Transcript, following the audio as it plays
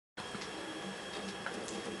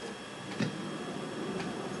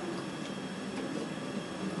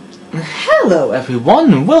Hello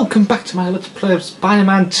everyone, and welcome back to my Let's Play of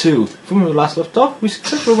Spider-Man 2. From when we last left off, we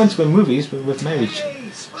successfully went to the movies with Mary.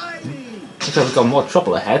 Looks like we've got more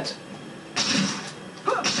trouble ahead.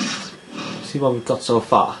 See what we've got so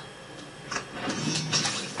far.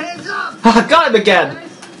 Hands up! I got him again!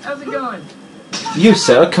 How's it going? You,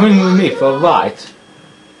 sir, are coming with me for a ride.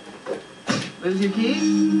 Lose your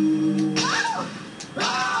keys?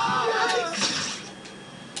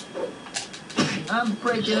 I'm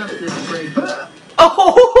breaking up this break.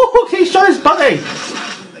 Oh, he shot his buddy!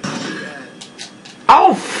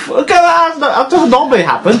 Oh, okay, that doesn't normally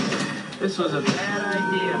happen. This was a bad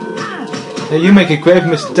idea. Yeah, you make a grave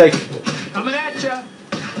mistake. Coming at ya!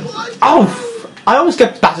 Oh, I always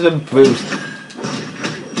get battered and bruised.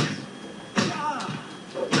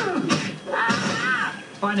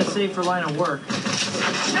 Find a safer line of work.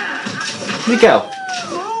 Here you go.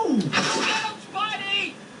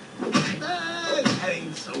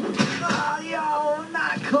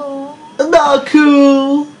 Not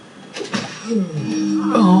cool.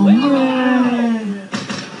 Oh man!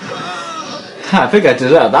 I think I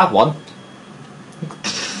deserve that one.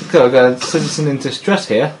 I've got a citizen in distress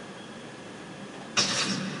here.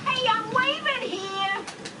 Hey, I'm waving here.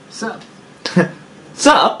 Sup?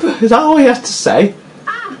 Sup? Is that all he has to say?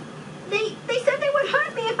 Ah, they said they would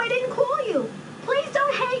hurt me if I didn't call you. Please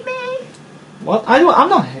don't hate me. What? I'm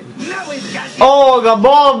not. Now we've got you. Oh, the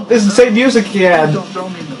mom! It's the same music again. Don't throw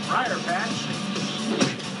me in the briar patch.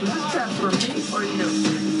 Was this trap for me or you?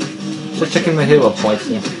 Just checking the hero points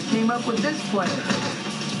here. Who came up with this plan?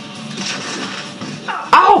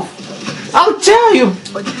 Ow! How dare you!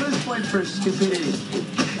 But you lose points for stupidity.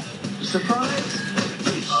 Surprise?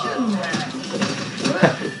 You shouldn't have.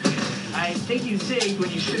 I think you zigged when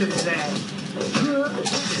you should have zagged.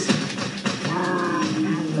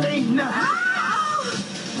 Ain't nothing.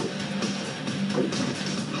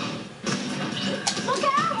 Look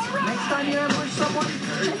out! Next time you ambush someone,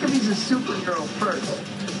 check if he's a superhero first.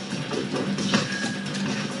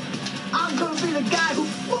 I'm gonna be the guy who.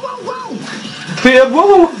 Whoa, whoa, whoa! Yeah,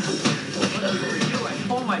 whoa! I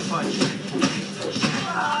pull my punch.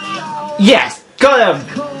 Yes! Got him!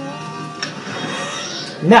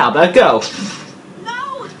 Now, better go.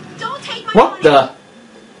 No, don't take my What money. the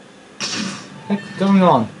heck's going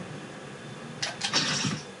on?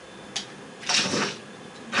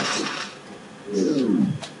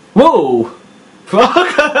 Whoa! He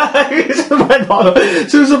just went on.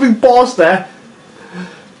 So something paused there.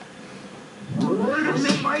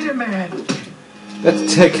 Spider-Man!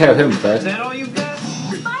 Let's take care of him Is first. that all you've got?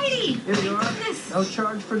 Spidey! Here you are. No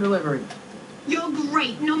charge for delivery. You're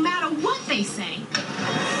great, no matter what they say.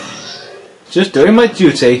 Just doing my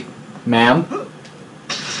duty, ma'am.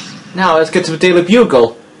 Now let's get to the Daily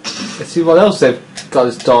Bugle. Let's see what else they've got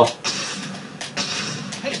in store.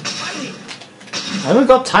 Hey, Spidey! I haven't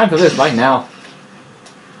got time for this right now.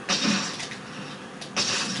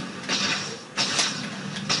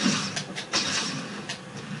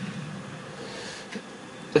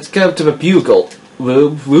 Let's go up to the Bugle.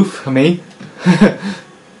 Roof, I mean.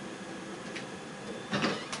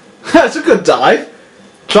 That's a good dive.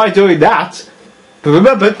 Try doing that. But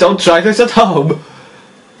remember, don't try this at home.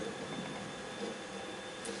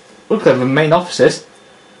 Look at the main offices.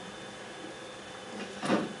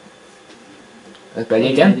 That's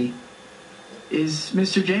Betty again. Eddie. Is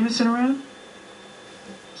Mr. Jameson around?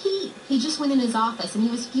 He just went in his office and he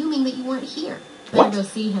was fuming that you weren't here. What? Better go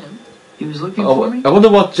see him. He was looking for me? I wonder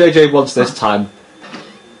what JJ wants this time.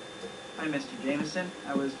 Hi, Mr. Jameson.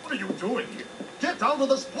 I was... What are you doing here? Get down to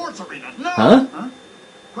the sports arena now! Huh? Huh?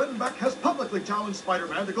 Quentin Beck has publicly challenged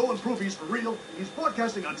Spider-Man to go and prove he's for real. He's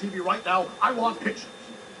broadcasting on TV right now. I want pictures.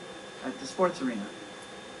 At the sports arena.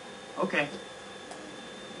 Okay.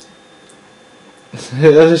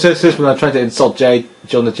 This is when I tried to insult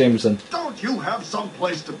Jonah Jameson. Don't you have some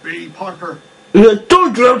place to be, Parker?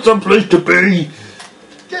 Don't you have some place to be?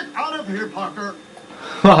 Get out of here, Parker.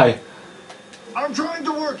 Why? I'm trying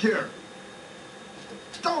to work here.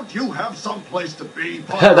 Don't you have some place to be,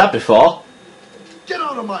 Parker? Heard that before. Get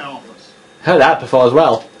out of my office. Heard that before as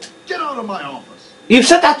well. Get out of my office. You've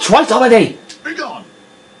said that twice already. Be gone.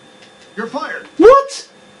 You're fired. What?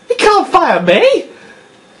 You can't fire me.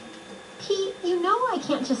 Pete, you know I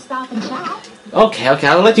can't just stop and chat. Okay,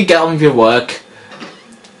 I'll let you get on with your work.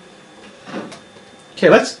 Okay,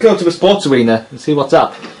 let's go to the sports arena and see what's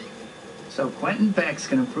up. So Quentin Beck's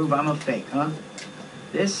gonna prove I'm a fake, huh?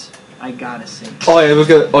 This, I gotta see. We're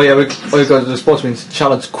going to the sports arena to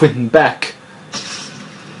challenge Quentin Beck.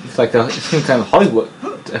 He's like he's some kind of Hollywood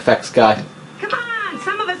effects guy. Come on,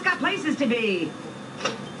 some of us got places to be.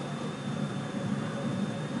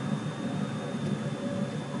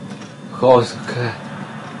 course. Okay.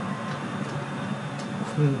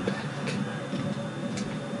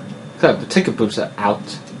 So the ticket booths are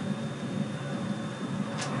out.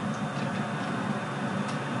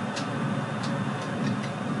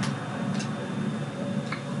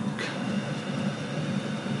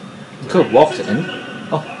 Could have walked it in.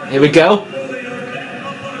 Oh, here we go.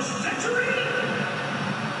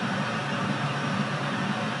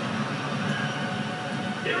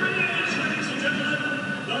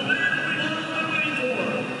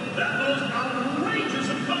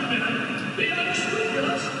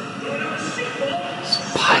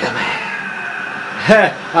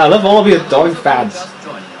 I love all of your adoring fans. Just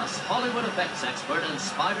joining us, Hollywood effects expert and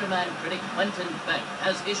Spider-Man critic Quentin Beck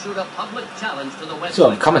has issued a public challenge to the West.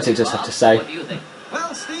 So commentators have to say. What do you think?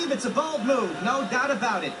 Well, Steve, it's a bold move, no doubt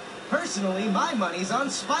about it. Personally, my money's on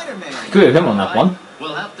Spider-Man. Agree with him on that one.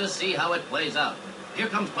 We'll have to see how it plays out. Here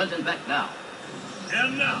comes Quentin Beck now.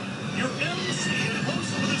 And now, your MC and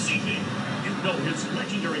host for this evening. You know his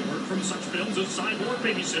legendary work from such films as Cyborg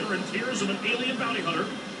Babysitter and Tears of an Alien Bounty Hunter.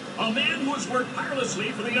 A man who has worked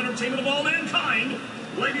tirelessly for the entertainment of all mankind.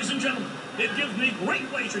 Ladies and gentlemen, it gives me great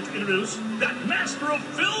pleasure to introduce that master of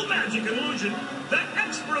film magic and illusion, that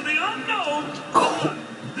expert of the unknown, the one,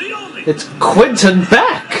 the only. It's Quentin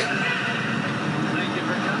Beck! Thank you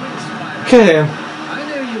for coming, Spider. Okay. I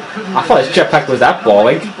knew you couldn't. I thought his jetpack was that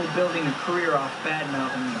boring. People building a career off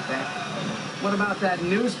bad-mouthing the Beck. What about that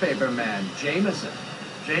newspaper man, Jameson?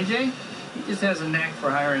 JJ? He just has a knack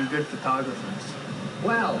for hiring good photographers.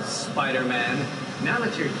 Well, Spider-Man, now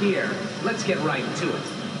that you're here, let's get right to it.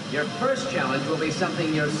 Your first challenge will be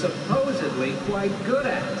something you're supposedly quite good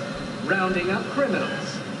at. Rounding up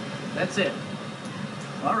criminals. That's it.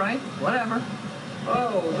 All right, whatever.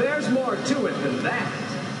 Oh, there's more to it than that.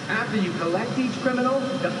 After you collect each criminal,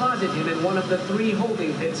 deposit him in one of the 3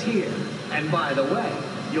 holding pits here. And by the way,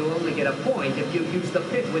 you'll only get a point if you use the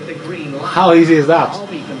pit with the green line. How easy is that? I'll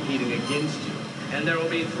be competing against you. And there will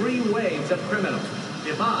be 3 waves of criminals.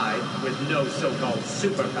 If I, with no so-called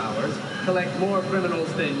superpowers, collect more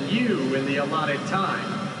criminals than you in the allotted time,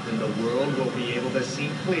 then the world will be able to see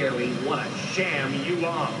clearly what a sham you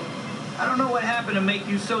are. I don't know what happened to make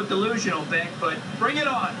you so delusional, Beck, but bring it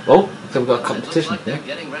on. Oh, so we've got a Well, it looks competition like they're here.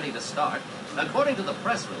 getting ready to start. According to the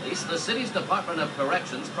press release, the city's Department of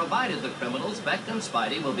Corrections provided the criminals Beck and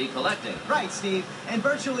Spidey will be collecting. Right, Steve. And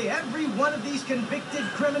virtually every one of these convicted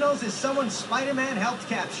criminals is someone Spider-Man helped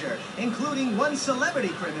capture, including one celebrity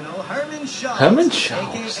criminal, Herman Schultz. Herman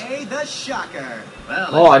Schultz. A.K.A. the Shocker. Well,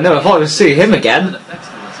 Oh, I never thought we'd see him again. It affects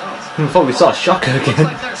the results. I thought we saw a Shocker Looks again.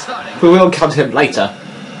 like they're starting. But we'll count him later.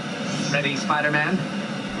 Ready, Spider-Man?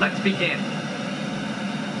 Let's begin.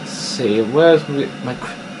 Let's see, where's my...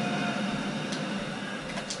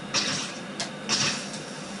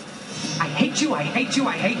 I hate you, I hate you,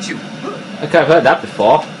 I hate you. Okay, I've heard that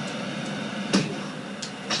before.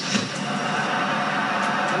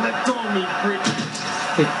 Let go of me, freak.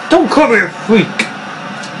 Hey, don't call me a freak!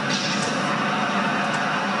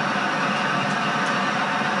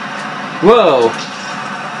 Whoa!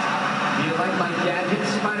 Do you like my gadgets,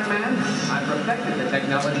 Spider-Man? I perfected the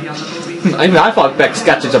technology on the movie. Even I thought Beck's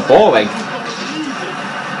sketches are boring.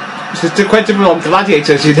 This is too quite different on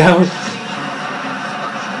Gladiators, you know.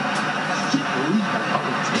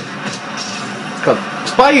 God,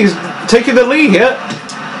 Spidey's taking the lead here.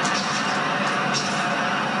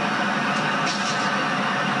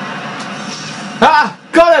 Ah!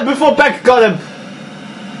 Got him before Beck got him!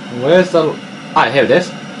 Where's the... Ah, here it is.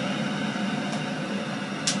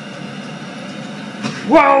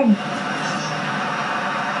 Whoa!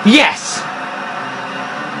 Yes!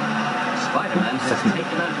 Spider-Man has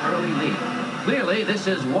taken an early lead. Clearly, this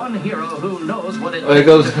is one hero who knows what it There takes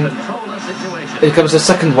goes- to control a situation. Here comes the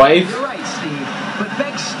second wave. You're right, Steve. But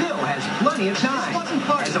Beck still has plenty of time.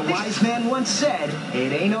 As a wise man once said,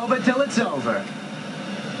 it ain't over till it's over.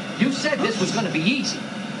 You said this was going to be easy.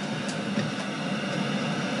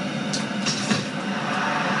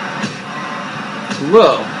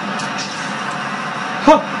 Whoa!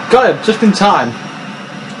 Huh, got him just in time.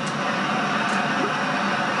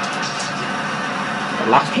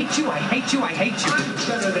 I hate you, I hate you, I hate you.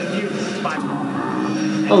 Better than you,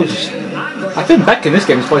 Spider-Man. Oh, I think Beck in this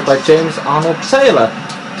game is voiced by James Arnold Taylor.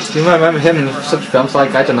 You might remember him in such films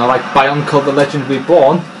like, I don't know, like Bionicle the Legend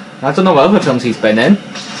Reborn. I don't know what other films he's been in.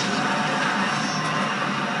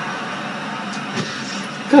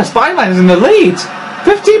 God, Spider-Man is in the lead!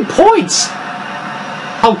 15 points!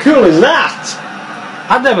 How cool is that?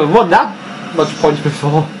 I've never won that much points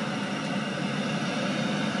before.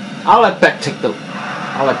 I'll let Beck do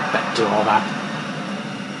all that.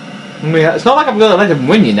 I mean, it's not like I'm going to let him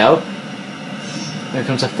win, you know. Here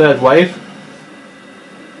comes a third wave.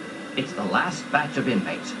 It's the last batch of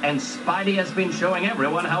inmates, and Spidey has been showing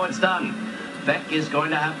everyone how it's done. Beck is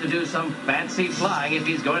going to have to do some fancy flying if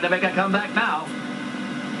he's going to make a comeback now.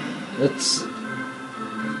 Let's...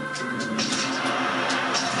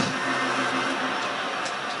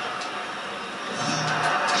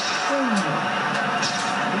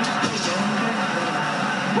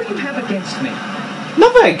 What do you have against me?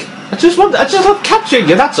 Nothing! I just love catching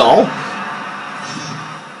you, that's all.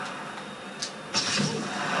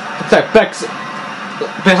 Looks like Beck's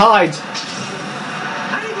behind.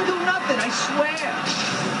 I didn't do nothing, I swear.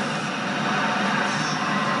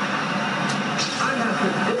 I'm after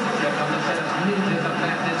this trick on the set of Ninjas of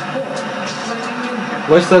Madness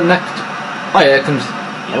 4. Where's the next... Oh yeah, here comes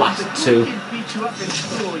the last two. If beat you up in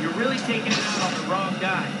school, you're really taking it out on the wrong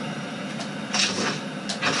guy.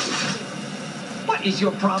 What is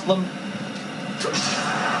your problem?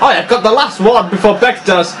 Oh yeah, got the last one before Beck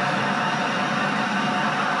does.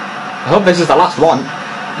 I hope this is the last one.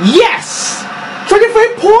 Yes!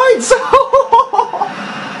 23 points!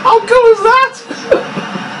 How cool is that?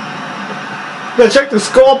 Gonna check the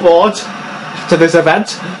scoreboard to this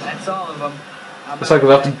event. That's all of them. It's like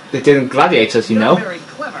they did in Gladiators, you know. Very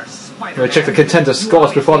clever, We'll check the contenders'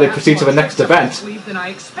 scores before they proceed to the next event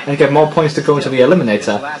and get more points to go into the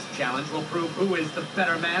Eliminator. Last challenge will prove who is the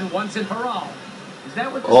better man once and for all. Is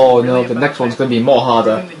that what this Oh is no, really the about? next one's going to be more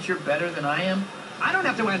harder. Proving that you're better than I am? I don't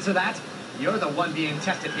have to answer that. You're the one being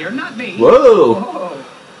tested here, not me. Whoa! Oh,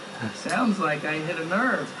 sounds like I hit a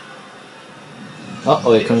nerve.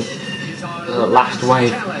 Uh-oh, here comes the last wave.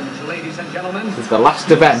 Challenge, ladies and gentlemen. This is the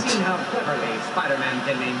last event. You've seen how cleverly Spider-Man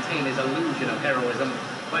can maintain his illusion of heroism,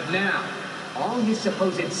 but now all his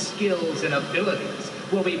supposed skills and abilities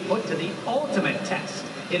will be put to the ultimate test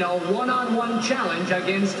in a one-on-one challenge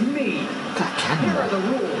against me. Here are the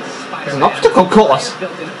rules, Spider-Man. It's an obstacle course. I have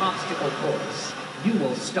built an obstacle course. You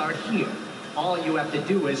will start here. All you have to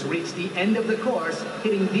do is reach the end of the course,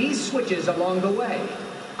 hitting these switches along the way.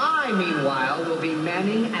 I, meanwhile, will be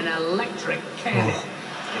manning an electric cannon.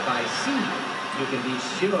 If I see you, you can be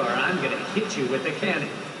sure I'm going to hit you with the cannon.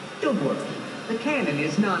 Don't worry, the cannon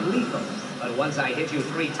is non-lethal. But once I hit you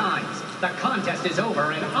 3 times, the contest is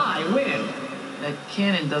over and I win. That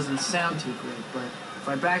cannon doesn't sound too great, but if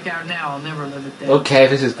I back out now, I'll never live it down. Okay,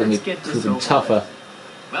 this is going to Let's be get this proving over tougher.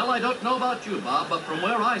 Well, I don't know about you, Bob, but from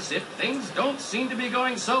where I sit, things don't seem to be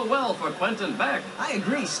going so well for Quentin Beck. I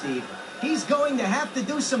agree, Steve. He's going to have to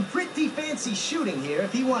do some pretty fancy shooting here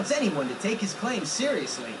if he wants anyone to take his claim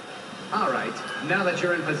seriously. All right, now that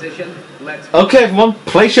you're in position, let's... Okay, everyone,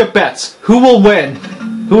 place your bets. Who will win?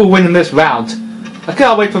 Who will win in this round? I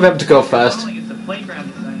can't wait for them to go first. Calling it the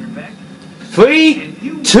playground designer, Beck.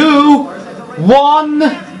 3, 2, 1,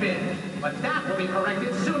 But that will be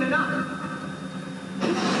corrected soon enough.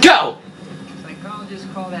 go! Psychologists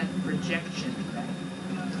call that projection, Beck.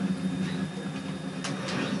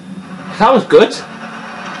 That was good.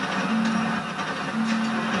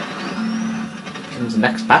 Comes the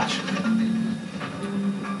next batch.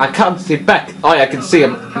 I can't see Beck. Oh yeah, I can see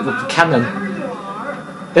him with the cannon.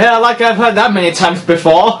 Yeah, like I've heard that many times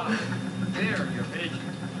before. There, your pitch.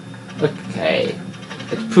 Okay,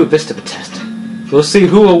 let's put this to the test. Let's see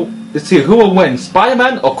who will win,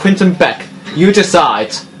 Spider-Man or Quentin Beck. You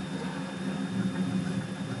decide.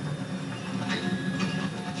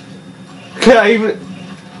 Okay,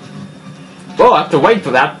 oh, I have to wait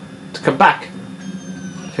for that to come back.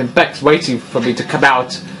 Quentin Beck's waiting for me to come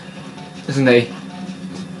out, isn't he?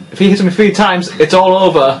 If he hits me 3 times, it's all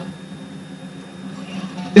over.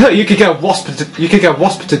 You could get a wasp. You could get a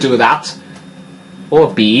wasp to do that, or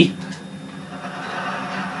a bee.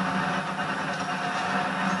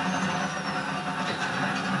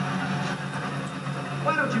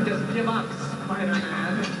 Why don't you just give up,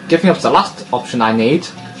 Spider-Man? Giving up's the last option I need.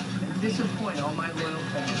 And disappoint all my loyal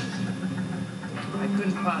fans. I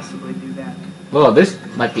couldn't possibly do that. Well, this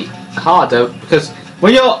might be harder because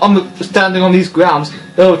when you're standing on these grounds,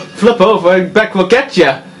 it'll flip over and Beck will get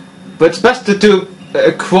you. But it's best to do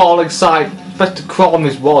a crawl inside. It's best to crawl on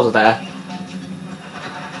these walls there.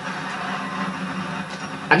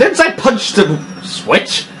 And then say punch the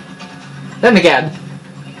switch. Then again.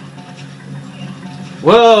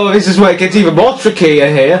 Whoa, this is where it gets even more trickier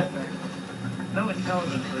here. No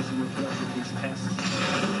intelligent person would go through these tests.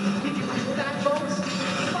 Did you hear that, folks?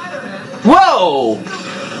 Spider-Man! Whoa!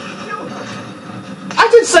 I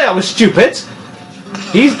didn't say I was stupid.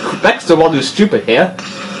 Beck's the one who's stupid here.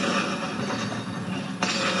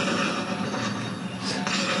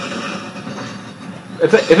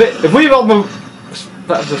 If we all move,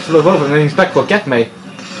 just flip over, then Beck will get me.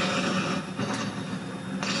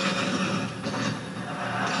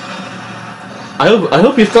 I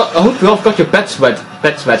hope you all got your bets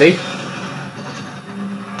ready.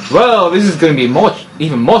 Well, this is going to be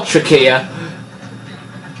even more trickier.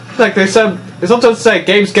 Like they sometimes say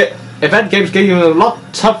event games get even a lot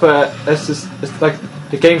tougher as like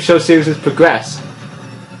the game show series progress.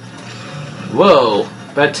 Whoa,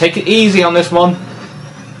 better take it easy on this one.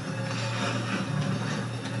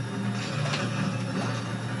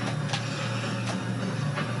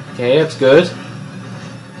 Okay, that's good.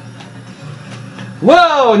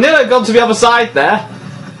 Whoa, nearly got to the other side there.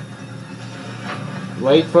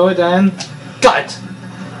 Wait for it and got it.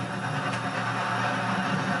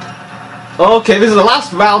 Okay, this is the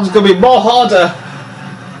last round. It's gonna be more harder.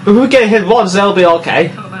 But if we get hit once, they'll be okay.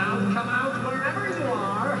 Come out, wherever you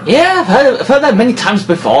are. Yeah, I've heard that many times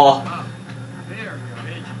before. There,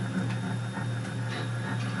 garbage.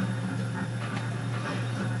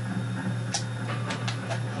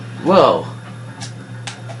 Whoa.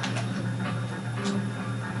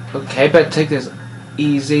 Okay, better take this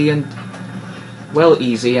easy and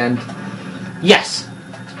yes.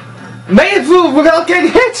 Made it through without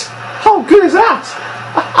getting hit. How good is that?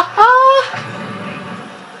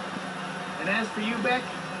 And as for you, Beck,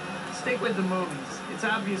 stick with the movies. It's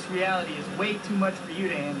obvious reality is way too much for you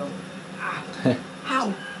to handle.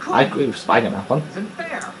 How cool. I agree with Spider-Man one. Isn't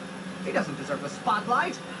fair. He doesn't deserve the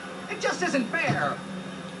spotlight. It just isn't fair.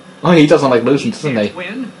 Oh, he doesn't like losing, doesn't he? Can't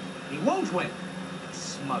win. He won't win.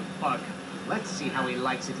 Smug bug. Let's see how he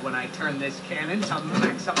likes it when I turn this cannon to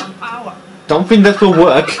maximum power. Don't think this will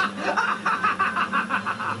work.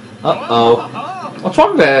 Uh-oh. What's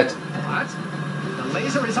wrong with it? What? The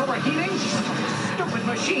laser is overheating? Stupid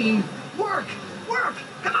machine. Work!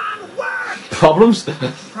 Come on, work! Problems?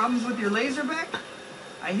 Problems with your laser, Beck?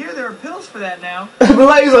 I hear there are pills for that now.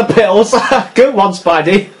 Laser pills. Good one,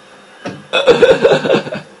 Spidey.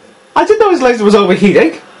 I didn't know his laser was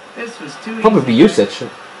overheating. This was too Probably easy, usage.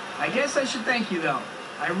 Beck. I guess I should thank you, though.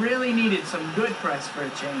 I really needed some good press for a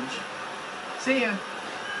change. See ya.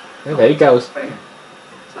 Yeah, there he goes. Fair.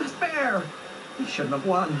 It's not fair. He shouldn't have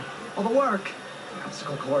won. All the work. The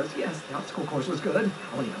obstacle course. Yes, the obstacle course was good.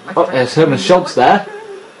 Oh, there's Herman Schultz there.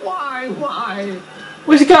 Why?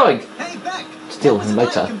 Where's he going? Hey, Beck. Steal what him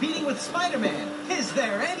was it later. like competing with Spider-Man? Is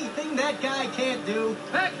there anything that guy can't do?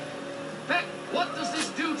 Beck, what does this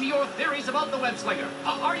do to your theories about the web slinger?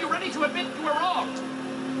 Are you ready to admit you were wrong?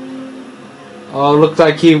 Oh, looks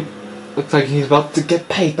like he's about to get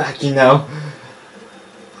paid back, you know.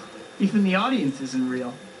 Even the audience isn't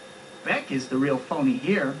real. Beck is the real phony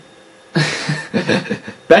here.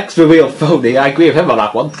 Beck's the real phony. I agree with him on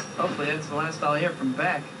that one. Hopefully that's the last I'll hear from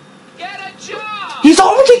Beck. Get a job! He's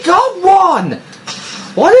already got one!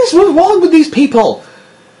 What is wrong with these people?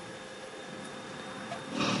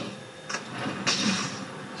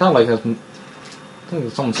 Sound like there's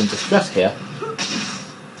someone's in distress here.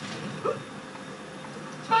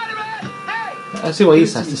 Spider-Man! Hey! Let's see what he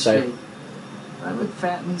has to say. Do I look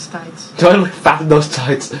fat in these tights? Do I look fat in those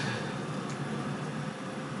tights?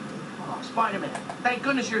 Oh, Spider-Man, thank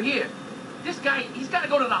goodness you're here. This guy, he's got to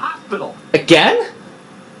go to the hospital. Again?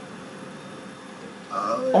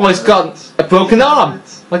 Oh, he's got a broken arm,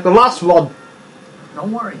 like the last one.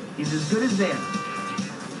 Don't worry, he's as good as there.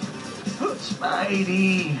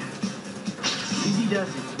 Spidey. Easy does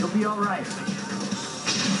it. You'll be alright.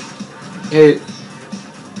 Hey,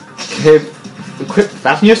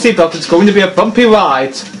 fasten your seatbelt, it's going to be a bumpy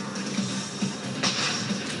ride.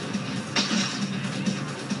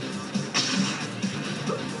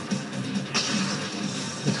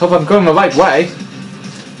 Let's hope I'm going the right way.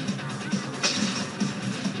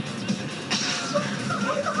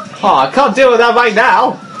 Oh, I can't deal with that right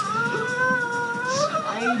now.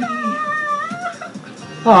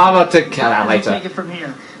 Oh, I'm about to take care of that later. Take it from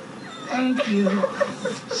here. Thank you,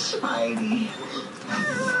 Spidey.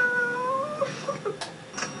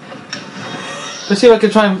 Let's see if I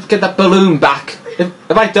can try and get that balloon back. If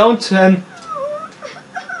I don't, then...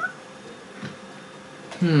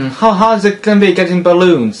 how hard is it going to be getting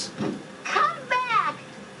balloons? Come back!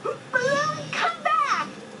 Balloon, come back!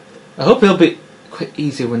 I hope it'll be quite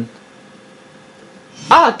easy when...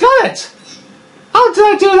 Ah, got it! How did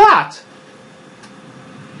I do that?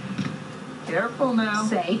 Careful now.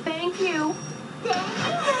 Say thank you. Thank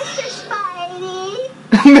you, Mr. Spidey.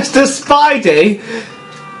 Mr. Spidey?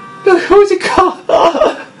 Who's he called?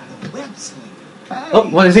 Web slinger. Oh,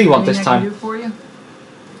 what does he want this Anything I can time? do for you?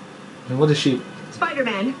 And what is she?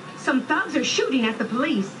 Spider-Man, some thugs are shooting at the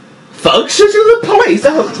police. Folks shooting at the police?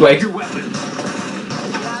 Oh, wait. Your weapons.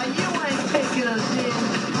 You ain't taking us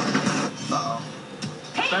in. Uh-oh.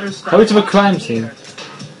 Better stop. Hurry to the crime scene.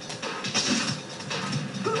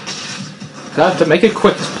 Got to make it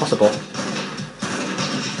quick as possible.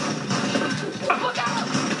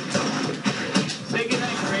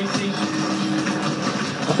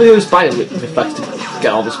 We use spider reflex to get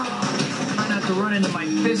all this. Try not to run into my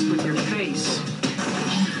fist with your face.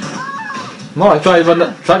 No, I try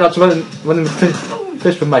not to run in the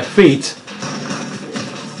fist with my feet.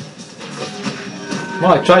 No,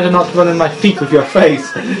 I try to not run in my feet with your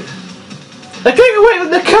face. They're getting away with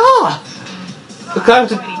the car! The car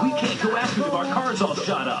was We can't go after them. Our car's all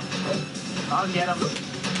shot up. I'll get him.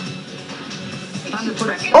 Time to put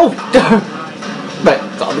a... Oh! Right,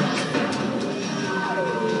 got him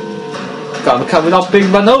without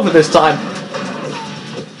being run over this time.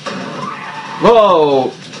 Whoa!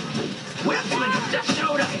 Whistling, just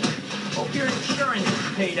showed up. Hope your insurance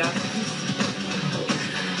is paid up.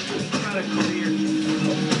 Got a career.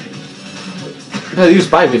 I'm gonna use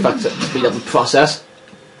spider reflex to speed up the process.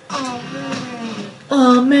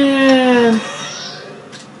 Oh man!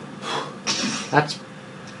 That's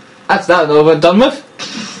that over and done with.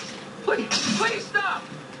 Please stop.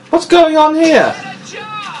 What's going on here? Get a job.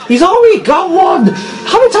 He's already got one!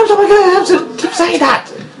 How many times am I going to have to keep saying that?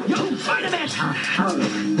 Yo, Spider-Man.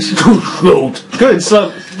 Good in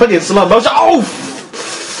slow, pretty in slow motion. Oh!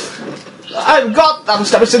 I haven't got that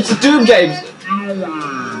stuff since the Doom games.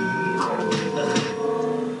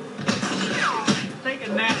 Take a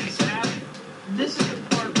nap, Snap. This is the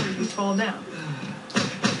part where you fall down.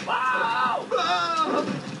 Wow!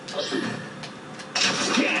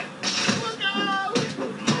 Shit! Look out!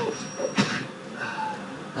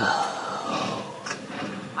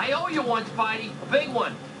 I owe you one, Spidey. A big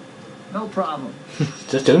one. No problem.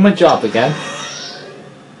 Just doing my job again.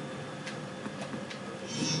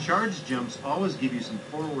 Charge jumps always give you some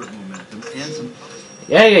forward momentum and some...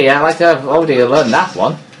 Yeah, I like to have already learned that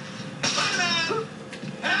one.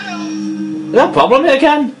 Is that a problem here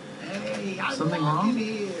again? Hey, Something wrong?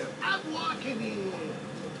 Here. I'm walking here.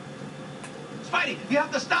 Spidey, you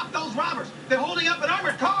have to stop those robbers. They're holding up an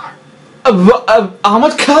armored car.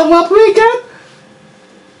 Armored car robbery again?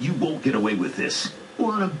 You won't get away with this.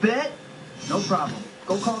 Want to bet? No problem.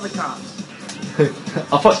 Go call the cops.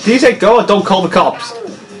 I thought, did you say go or don't call the cops?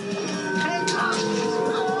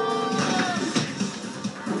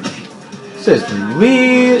 This is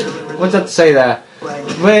weird. What's that say there?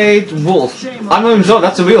 Wait, Wolf. I'm not even sure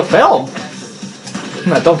that's a real film.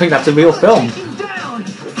 I don't think that's a real film. Take him down.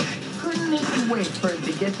 Couldn't make you wait for it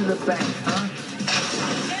to get to the bank, huh?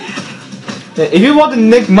 If you want to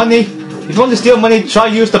nick money, if you want to steal money, try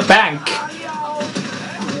use the bank.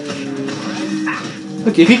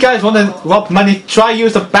 Look, if you guys want to rob money, try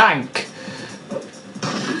use the bank.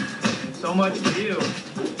 So much for you.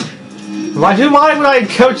 Why would I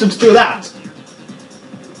encourage them to do that?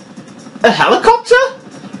 A helicopter?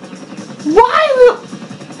 Why?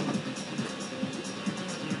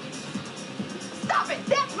 Stop it!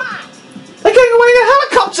 That's mine! They're getting away in a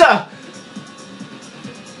helicopter!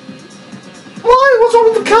 Why? What's wrong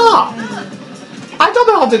with the car? I don't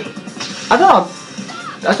know how to... I don't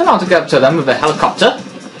know how to get to them with a helicopter.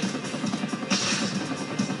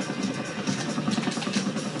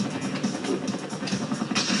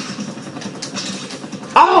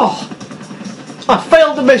 Oh! I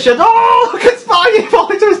failed the mission! Oh! Look at Spidey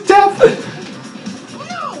falling to his death!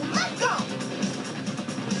 No! Let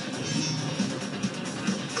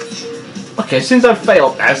go! Okay, since I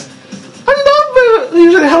failed this, I'm not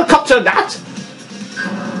using a helicopter in that!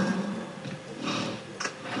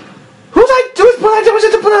 Who's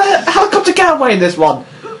to put a helicopter getaway in this one?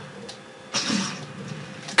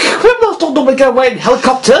 Criminals don't normally get away in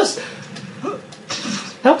helicopters!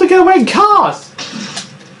 They have to get away in cars!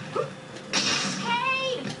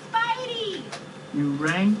 Hey! Spidey! You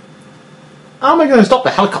rang? How am I going to stop the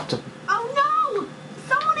helicopter? Oh no!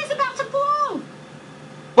 Someone is about to fall!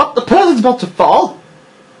 What? The person's about to fall?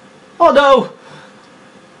 Oh no!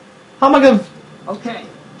 How am I going to... Okay.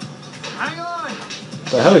 Hang on!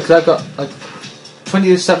 But hurry, because I've got like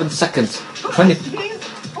 27 seconds. 20...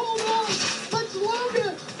 Hold on. Let's load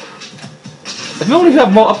it. If you only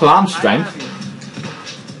have more upper arm strength...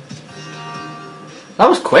 That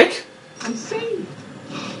was quick. I see.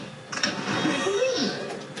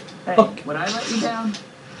 Hey, Okay. would I let you down?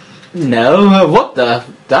 No, what the?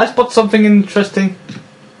 Did I spot something interesting?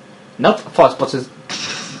 Nope, I thought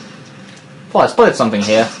I spotted something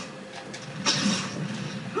here.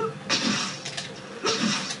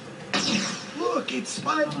 Look, it's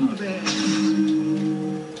Spider-Man.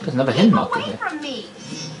 There's another hidden Keep marker away here. from me!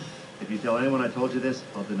 If you tell anyone I told you this,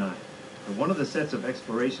 I'll deny. But one of the sets of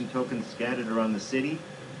exploration tokens scattered around the city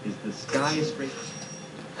is the skyscraper.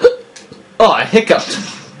 Oh, I hiccuped.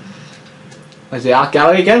 Where's the art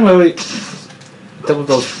gallery again? Where we dealt with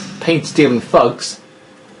those paint-stealing thugs.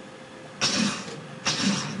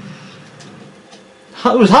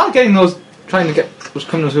 It was hard getting those, trying to get those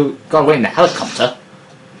criminals who got away in the helicopter.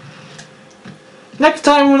 Next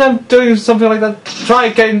time when I'm doing something like that,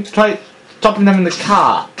 try stopping them in the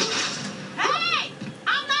car. Hey!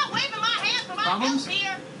 I'm not waving my hand for my Problems? help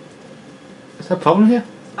here. Is there a problem here?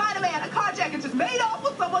 Spider-Man, a carjacker just made off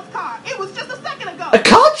with someone's car. It was just a second ago. A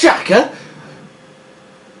carjacker?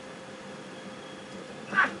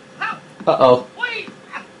 Uh-oh. Wait!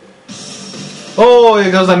 Oh,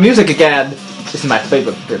 here goes the music again. This is my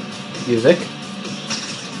favorite bit of music.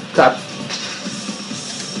 God.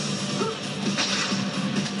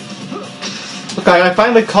 Okay, I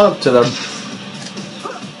finally caught up to them.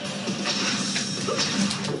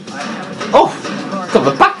 Oh! Got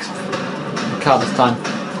the back car this time.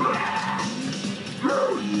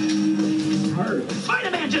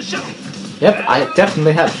 Spider-Man just showed! Yep, I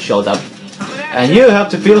definitely have showed up. And you have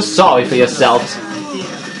to feel sorry for yourselves.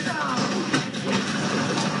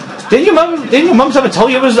 Didn't your mum ever tell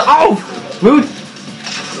you it was rude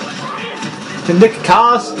to nick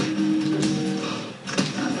cars?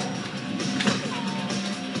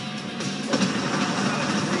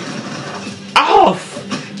 Oh!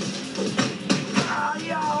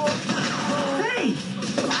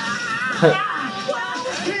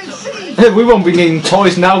 Hey! We won't be needing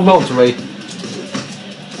toys now, won't we? Is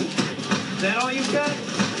that all you got?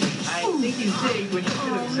 I think you zigged when you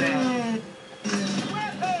should have zagged.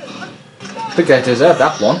 I think I deserve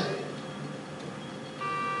that one.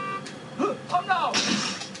 Oh no!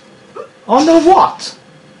 Oh no, what?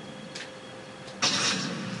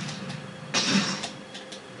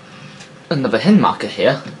 Another hint marker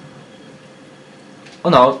here. Oh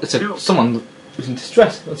no, it's someone who's in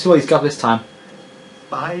distress. Let's see what he's got this time.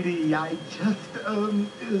 Spidey, I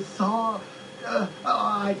just saw. Oh,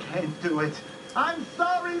 I can't do it. I'm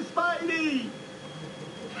sorry, Spidey.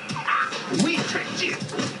 We tricked you!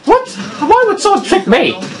 What? Why would someone trick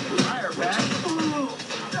me? Fire back.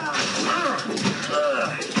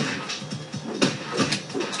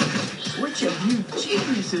 Which of you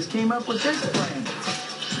geniuses came up with this plan?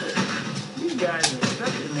 You guys are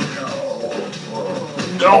sucking me.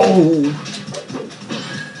 No!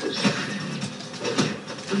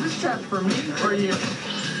 Is this trap for me or you?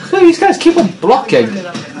 These guys keep on blocking. Turn it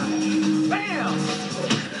up a notch. Bam!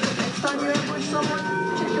 Next time you ambush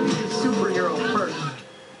someone, check if he's a superhero first.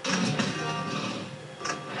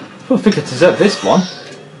 I don't think I deserve this one.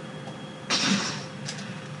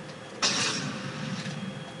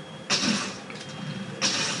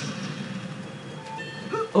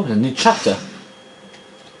 Open a new chapter.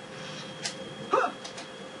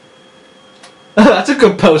 That's a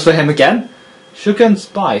good pose for him again. Sugar and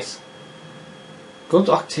spice. Go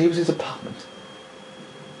to Octavius' apartment.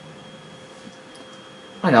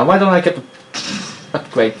 I know, why don't I get the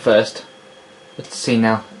upgrade first? Let's see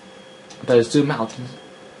now. I better zoom out.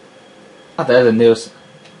 Ah, there are the nearest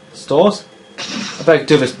stores. I better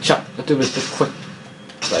do this quick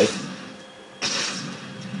way.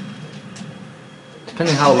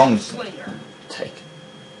 Depending how long it take.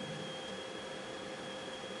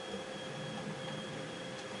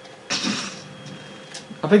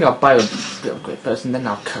 I think I'll buy the upgrade first and then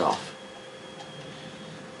I'll cut off.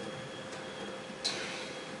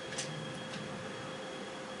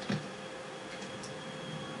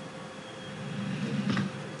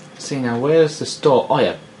 See now, where's the store? Oh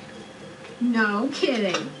yeah, No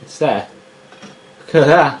kidding. it's there. Look at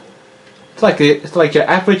that. It's like your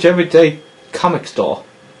average everyday comic store.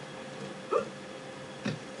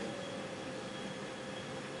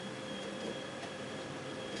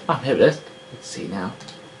 Oh, here it is. Let's see now.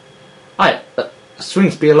 Alright,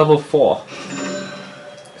 swing speed level 4.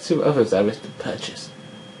 Let's see what others there is to purchase.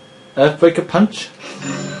 Earthbreaker punch.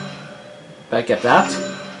 Better get that.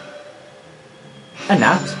 And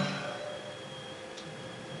that.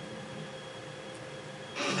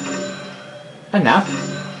 And that.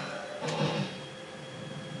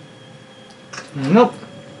 Nope.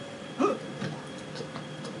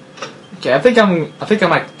 Okay, I think I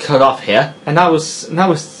might cut off here, and I will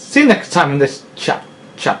see you next time in this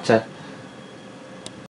chapter.